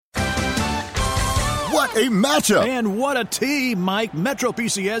What a matchup! And what a team, Mike. Metro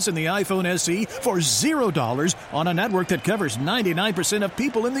PCS and the iPhone SE for $0 on a network that covers 99% of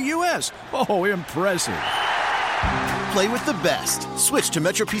people in the U.S. Oh, impressive. Play with the best. Switch to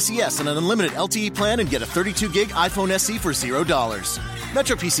Metro PCS on an unlimited LTE plan and get a 32-gig iPhone SE for $0.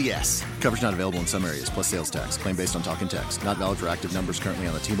 Metro PCS. Coverage not available in some areas, plus sales tax. Claim based on talk and text. Not valid for active numbers currently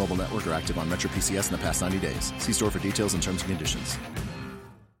on the T-Mobile network or active on Metro PCS in the past 90 days. See store for details and terms and conditions.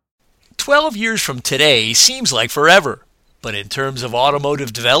 12 years from today seems like forever, but in terms of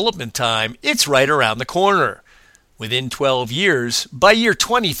automotive development time, it's right around the corner. Within 12 years, by year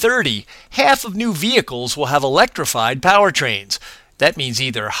 2030, half of new vehicles will have electrified powertrains. That means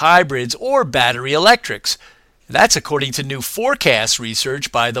either hybrids or battery electrics. That's according to new forecast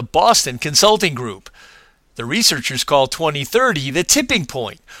research by the Boston Consulting Group. The researchers call 2030 the tipping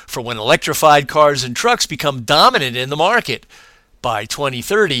point for when electrified cars and trucks become dominant in the market. By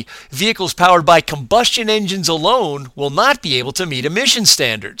 2030, vehicles powered by combustion engines alone will not be able to meet emission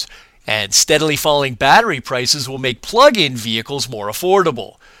standards, and steadily falling battery prices will make plug-in vehicles more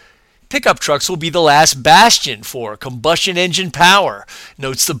affordable. Pickup trucks will be the last bastion for combustion engine power,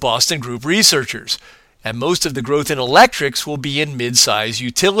 notes the Boston Group researchers, and most of the growth in electrics will be in mid-size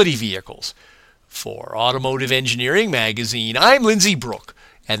utility vehicles. For Automotive Engineering Magazine, I'm Lindsay Brooke,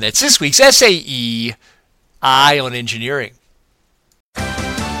 and that's this week's SAE, Eye on Engineering.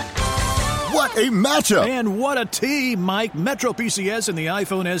 What a matchup! And what a team, Mike. Metro PCS and the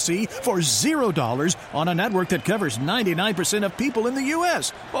iPhone SE for $0 on a network that covers 99% of people in the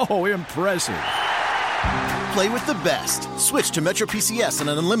U.S. Oh, impressive. Play with the best. Switch to Metro PCS on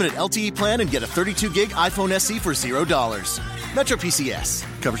an unlimited LTE plan and get a 32-gig iPhone SE for $0. Metro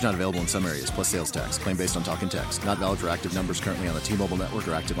PCS. Coverage not available in some areas, plus sales tax. Claim based on talk and text. Not valid for active numbers currently on the T-Mobile network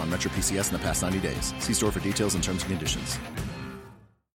or active on Metro PCS in the past 90 days. See store for details and terms and conditions.